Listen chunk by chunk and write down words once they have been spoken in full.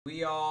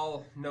We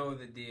all know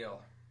the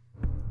deal.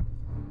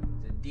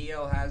 The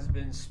deal has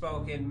been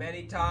spoken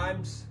many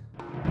times.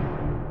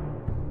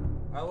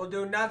 I will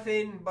do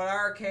nothing but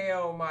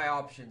RKO my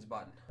options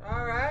button.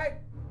 Alright.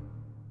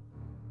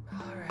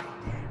 Alright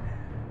then.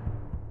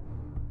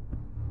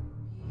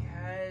 He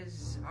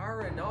has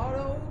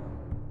Arenado.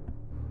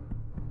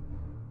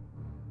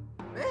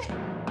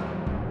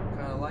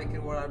 Kinda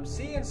liking what I'm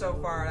seeing so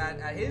far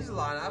at his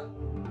lineup.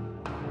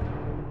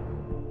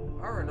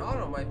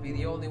 Arenado might be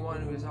the only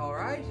one who's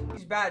alright.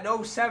 He's batting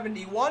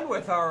 .071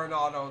 with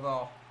Arenado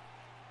though.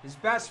 His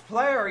best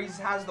player he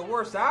has the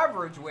worst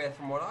average with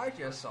from what I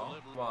just saw.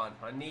 Come on,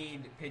 I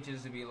need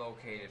pitches to be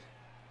located.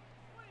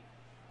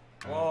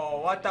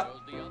 Whoa, what the?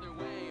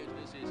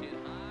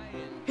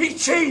 He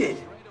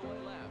cheated!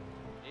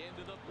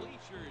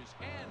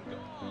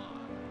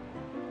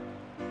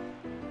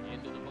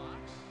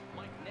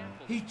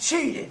 He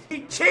cheated!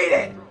 He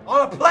cheated!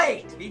 On a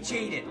plate! He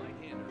cheated!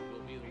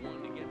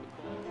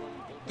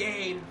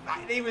 Game.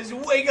 He was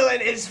wiggling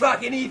his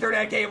fucking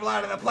Ethernet cable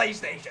out of the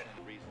PlayStation.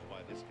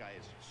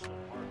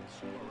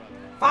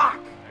 Fuck!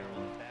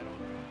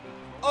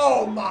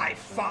 Oh my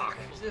fuck!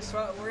 Is this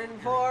what we're in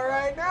for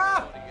right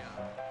now?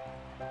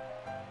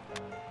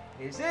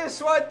 Is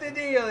this what the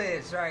deal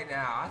is right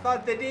now? I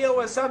thought the deal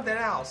was something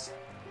else.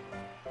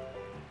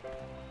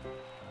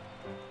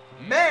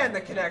 Man, the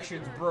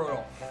connection's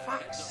brutal.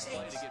 Fuck's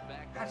sakes.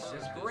 That's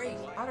just great.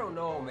 I don't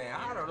know, man.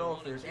 I don't know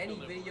if there's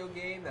any video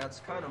game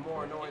that's kind of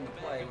more annoying to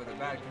play with a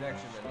bad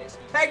connection than this.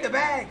 Take the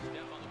bag!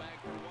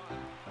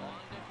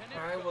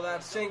 Alright, well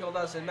that single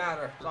doesn't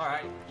matter.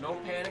 Alright, no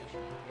panic.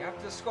 You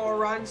have to score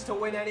runs to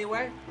win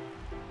anyway.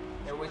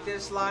 And with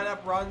this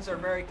lineup, runs are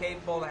very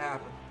capable to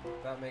happen.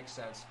 If that makes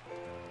sense.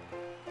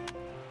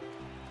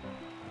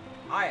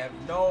 I have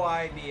no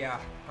idea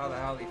how the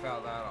hell he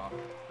fouled that off.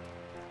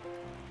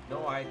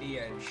 No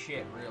idea and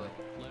shit, really.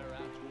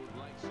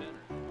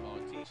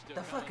 What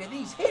the fuck are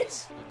these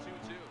hits?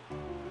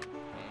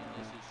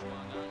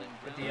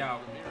 Get the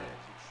out.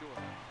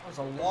 That was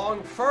a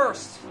long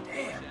first.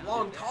 Damn,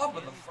 long top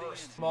of the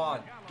first. Come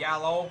on,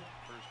 Gallo.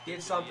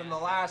 Did something the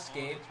last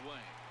game.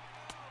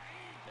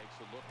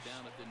 What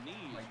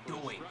am I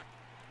doing?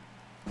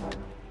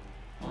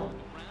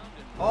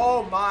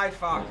 Oh my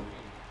fuck.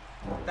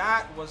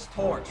 That was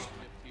torched.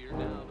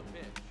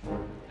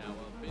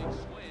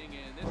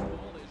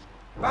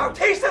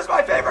 Bautista's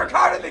my favorite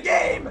card in the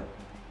game!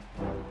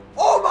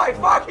 Oh my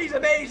fuck, he's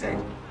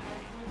amazing!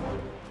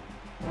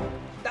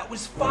 That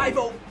was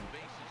 5-0.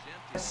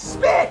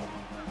 Spit!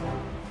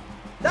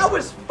 That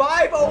was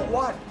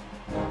 5-0-1.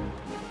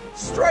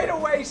 Straight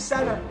away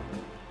center.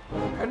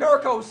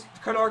 Konorko's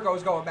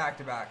going back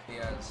to back. He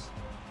has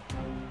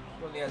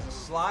a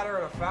slider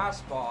and a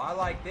fastball. I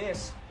like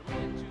this.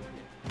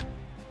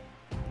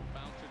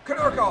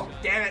 Konorko!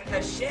 Damn it,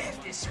 the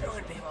shift is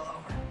screwing people over.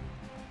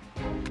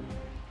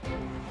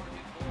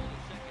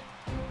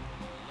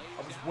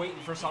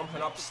 Waiting for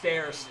something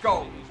upstairs.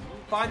 Scope.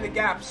 Find the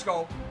gap,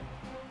 Scope.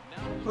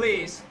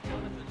 Please.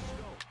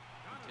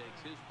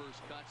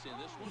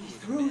 He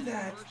threw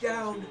that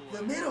down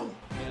the middle.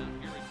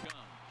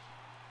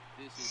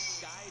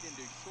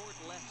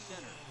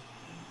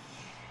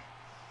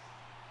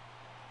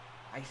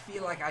 I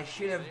feel like I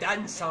should have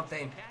done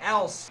something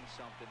else.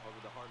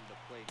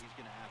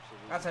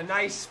 That's a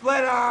nice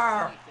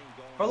splitter.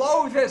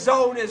 Below the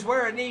zone is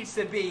where it needs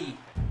to be.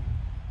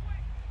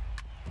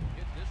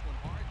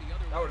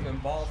 That would have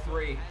been ball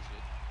 3.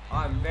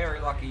 I'm very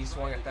lucky he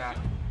swung at that.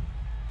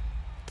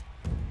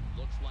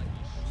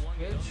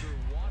 Pitch.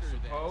 I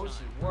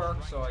suppose it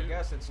worked, so I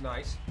guess it's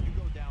nice.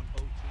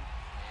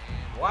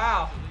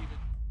 Wow.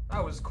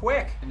 That was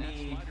quick.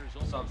 Need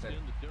something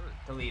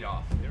to lead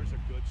off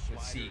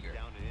with Seager.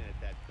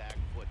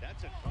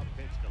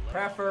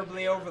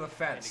 Preferably over the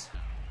fence.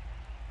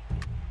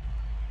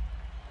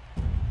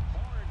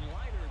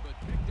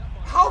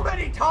 How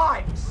many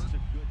times?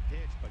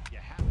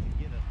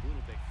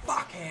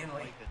 Fuck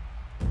Hanley.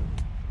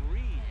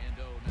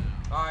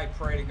 I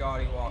pray to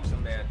God he walks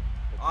him, man.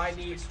 I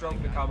need Stroke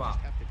to come up.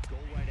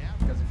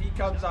 Because if he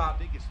comes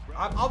up,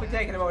 I'll be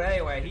taking him out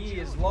anyway. He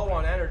is low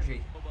on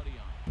energy.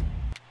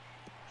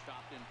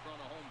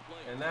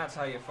 And that's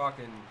how you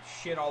fucking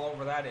shit all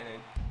over that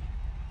inning.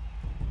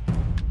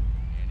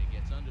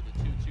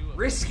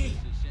 Risky.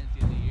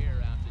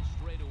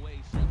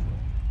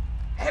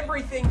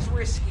 Everything's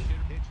risky.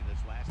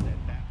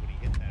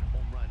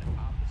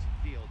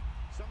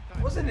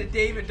 Wasn't it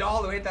David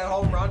Dahl who hit that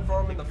home run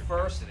for him in the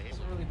first? It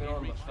hasn't really been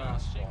on the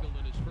fastball.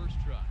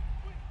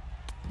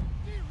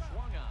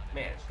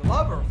 Man,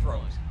 Glover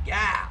throws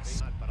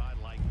gas.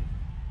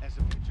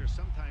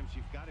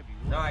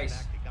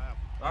 Nice.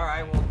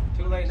 Alright, well,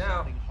 too late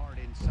now.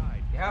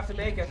 You have to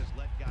make it.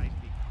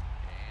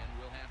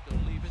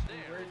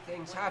 Weird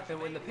things happen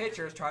when the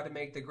pitchers try to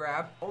make the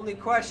grab. Only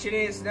question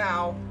is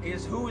now,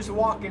 is who's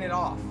walking it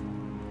off?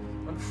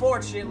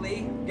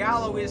 Unfortunately,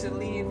 Gallo isn't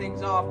leading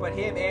things off, but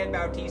him and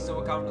Bautista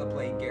will come to the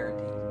plate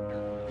guaranteed.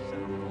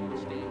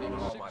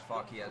 Oh my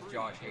fuck, he has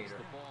Josh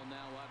Hader.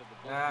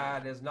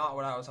 That is not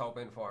what I was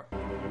hoping for.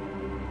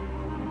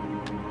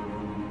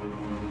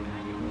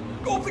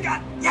 Go for the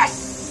gut.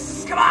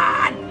 Yes! Come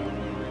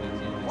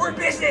on! We're in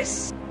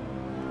business!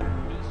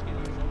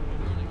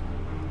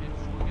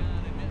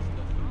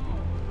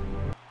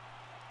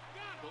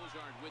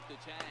 With the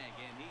tag,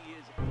 and he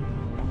is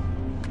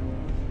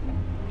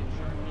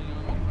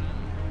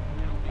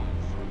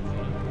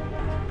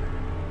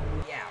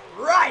yeah,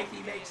 right,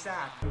 he makes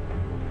that.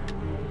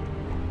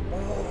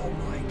 Oh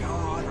my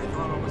god, I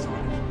thought I was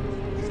on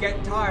it. He's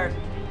getting tired.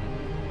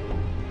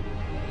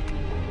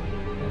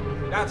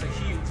 That's a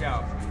huge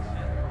out.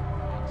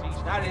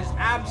 That is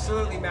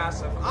absolutely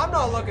massive. I'm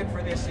not looking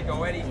for this to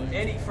go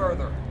any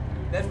further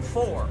than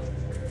 4.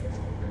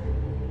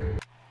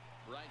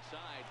 right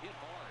side, hit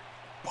hard.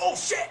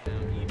 Bullshit! Oh,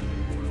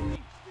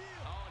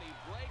 and he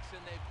breaks,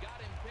 and they've got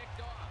him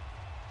picked off.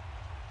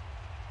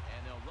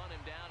 And they'll run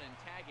him down and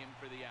tag him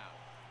for the out.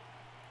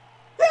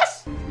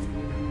 Yes! It's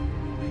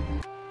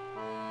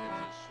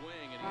a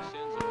swing, and he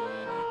sends the ball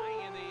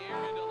high in the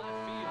air into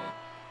left field.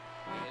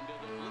 Into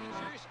the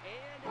bleachers,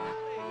 and out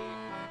of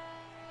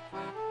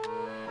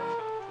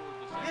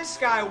here. This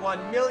guy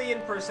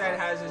 1,000,000%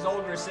 has his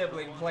older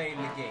sibling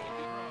playing the game.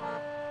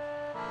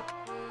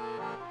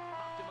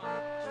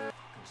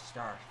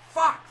 Start.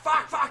 Fuck!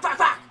 Fuck! Fuck! Fuck!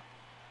 Fuck!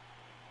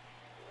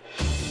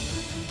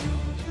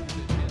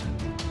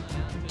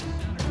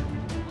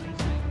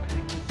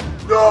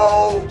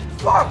 No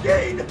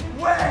fucking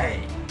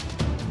way!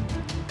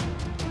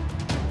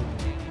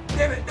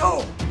 Damn it!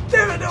 No!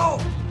 Damn it! No!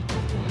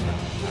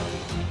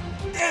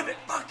 Damn it!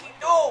 Fucking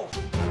no!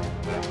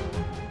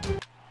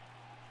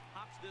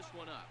 Pops this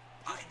one up.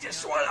 I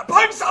just want to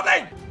punch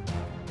something!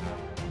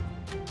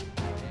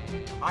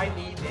 I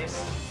need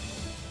this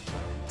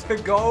to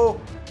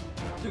go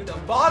to the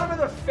bottom of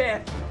the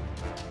 5th,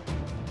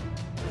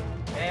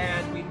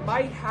 and we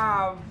might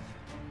have...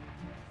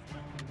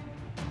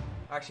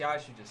 Actually, I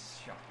should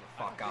just shut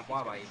the fuck up.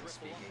 Why am I even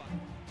speaking?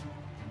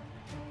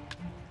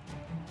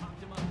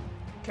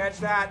 Catch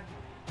that.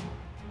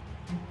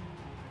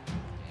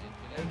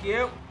 Thank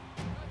you.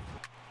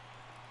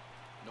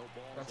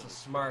 That's a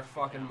smart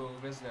fucking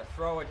move, isn't it?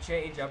 Throw a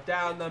change up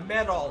down the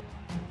middle.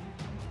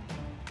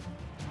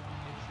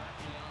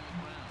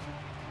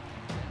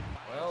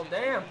 Well,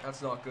 damn.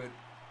 That's not good.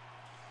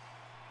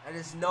 That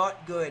is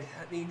not good.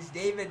 That means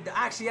David...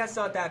 Actually, that's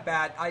not that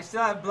bad. I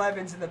still have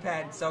Blevins in the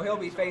pen, so he'll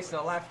be facing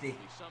a lefty.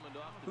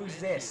 Who's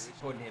this?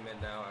 Putting him in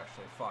now,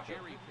 actually. Fuck it.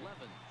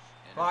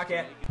 Fuck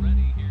it.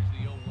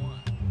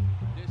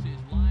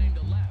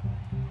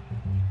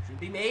 Should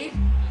be made.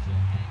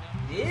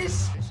 It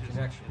is. This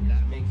connection is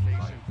making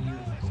my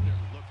ears.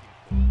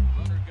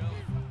 Runner go.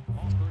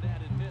 Offered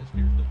at and missed.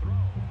 Here's the throw.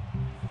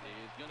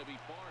 It's going to be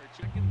far.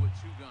 Checking with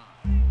 2 gone.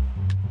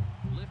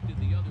 Lifted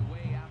the other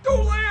way out.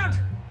 Don't land!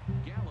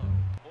 Gallo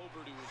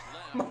over to his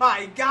left.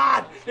 My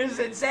God, this is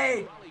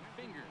insane.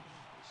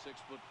 6'4"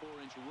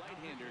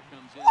 right-hander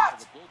comes in What?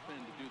 to the bullpen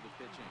to do the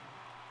pitching.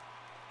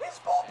 This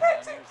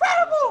bullpen's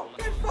incredible!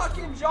 Get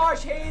fucking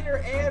Josh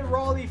Hader and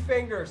Raleigh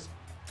Fingers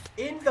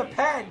in the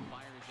pen.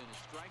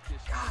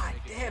 God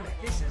damn it,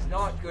 this is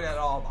not good at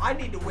all. I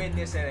need to win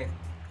this inning.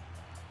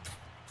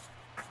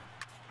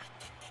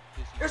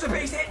 There's a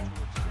base hit.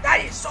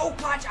 That is so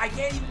clutch, I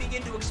can't even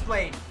begin to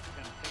explain.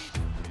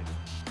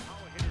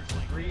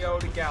 Rio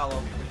to Gallo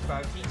with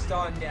Bautista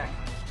on deck.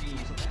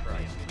 Jesus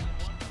Christ.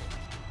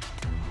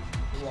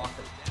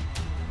 Walker.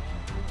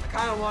 I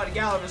kind of wanted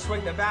Gallo to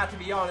swing the bat, to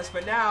be honest,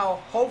 but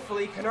now,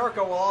 hopefully,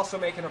 Konerko will also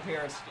make an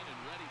appearance.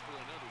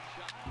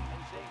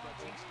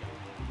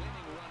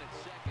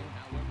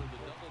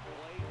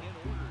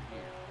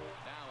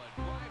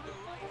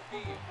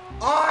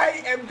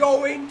 I am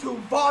going to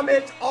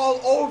vomit all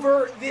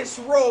over this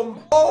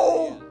room.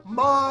 Oh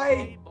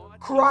my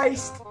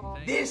Christ.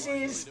 This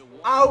is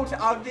out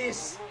of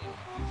this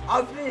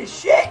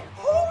shit.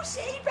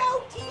 Jose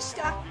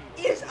Bautista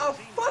is a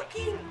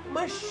fucking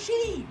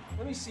machine.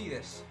 Let me see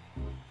this.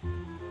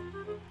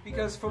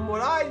 Because from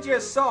what I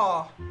just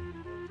saw,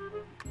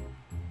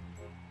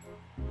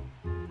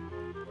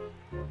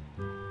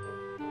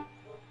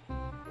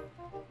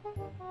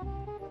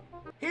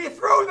 he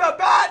threw the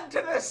bat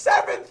into the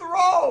 7th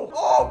row!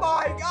 Oh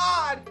my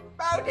God!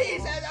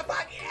 Bautista is a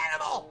fucking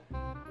animal!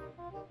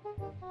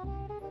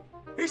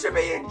 He should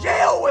be in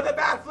jail with a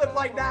bat flip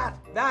like that!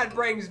 That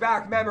brings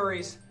back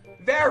memories.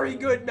 Very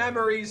good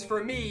memories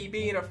for me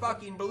being a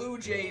fucking Blue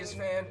Jays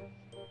fan.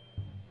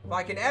 If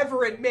I can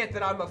ever admit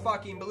that I'm a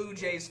fucking Blue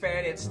Jays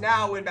fan, it's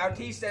now when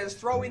Bautista is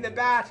throwing the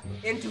bat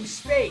into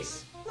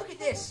space. Look at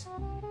this.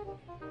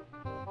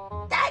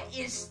 That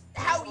is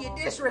how you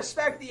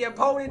disrespect the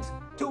opponent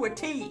to a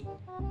T.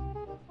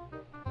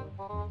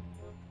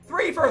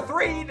 3 for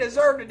 3, he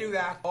deserved to do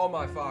that. Oh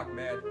my fuck,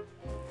 man.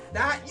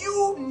 That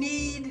you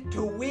need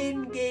to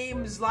win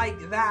games like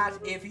that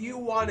if you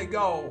want to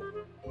go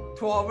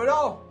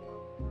 12-0.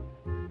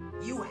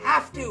 You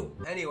have to.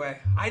 Anyway,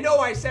 I know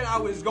I said I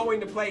was going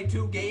to play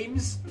 2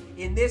 games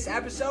in this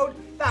episode.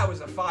 That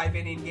was a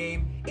 5-inning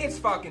game. It's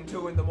fucking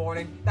 2 in the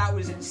morning. That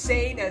was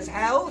insane as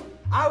hell.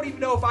 I don't even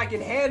know if I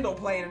can handle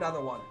playing another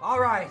one. All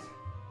right.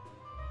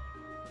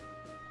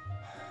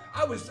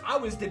 I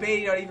was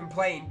debating on even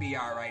playing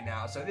BR right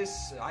now, so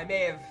I may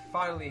have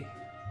finally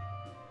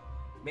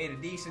made a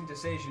decent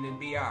decision in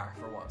BR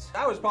for once.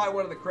 That was probably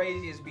one of the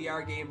craziest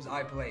BR games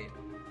I played.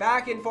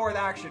 Back and forth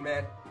action,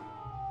 man.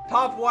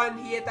 Top 1,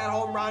 he hit that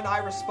home run, I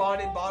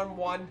responded, bottom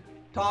 1.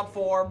 Top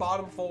 4,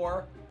 bottom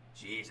 4.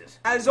 Jesus.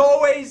 As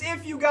always,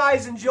 if you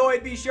guys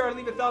enjoyed, be sure to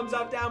leave a thumbs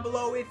up down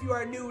below. If you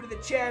are new to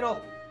the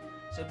channel,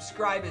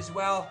 subscribe as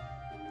well.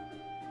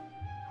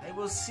 I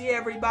will see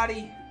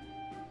everybody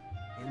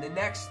in the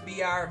next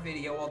BR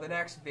video. Well, the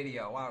next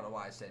video. I don't know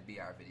why I said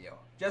BR video.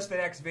 Just the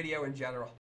next video in general.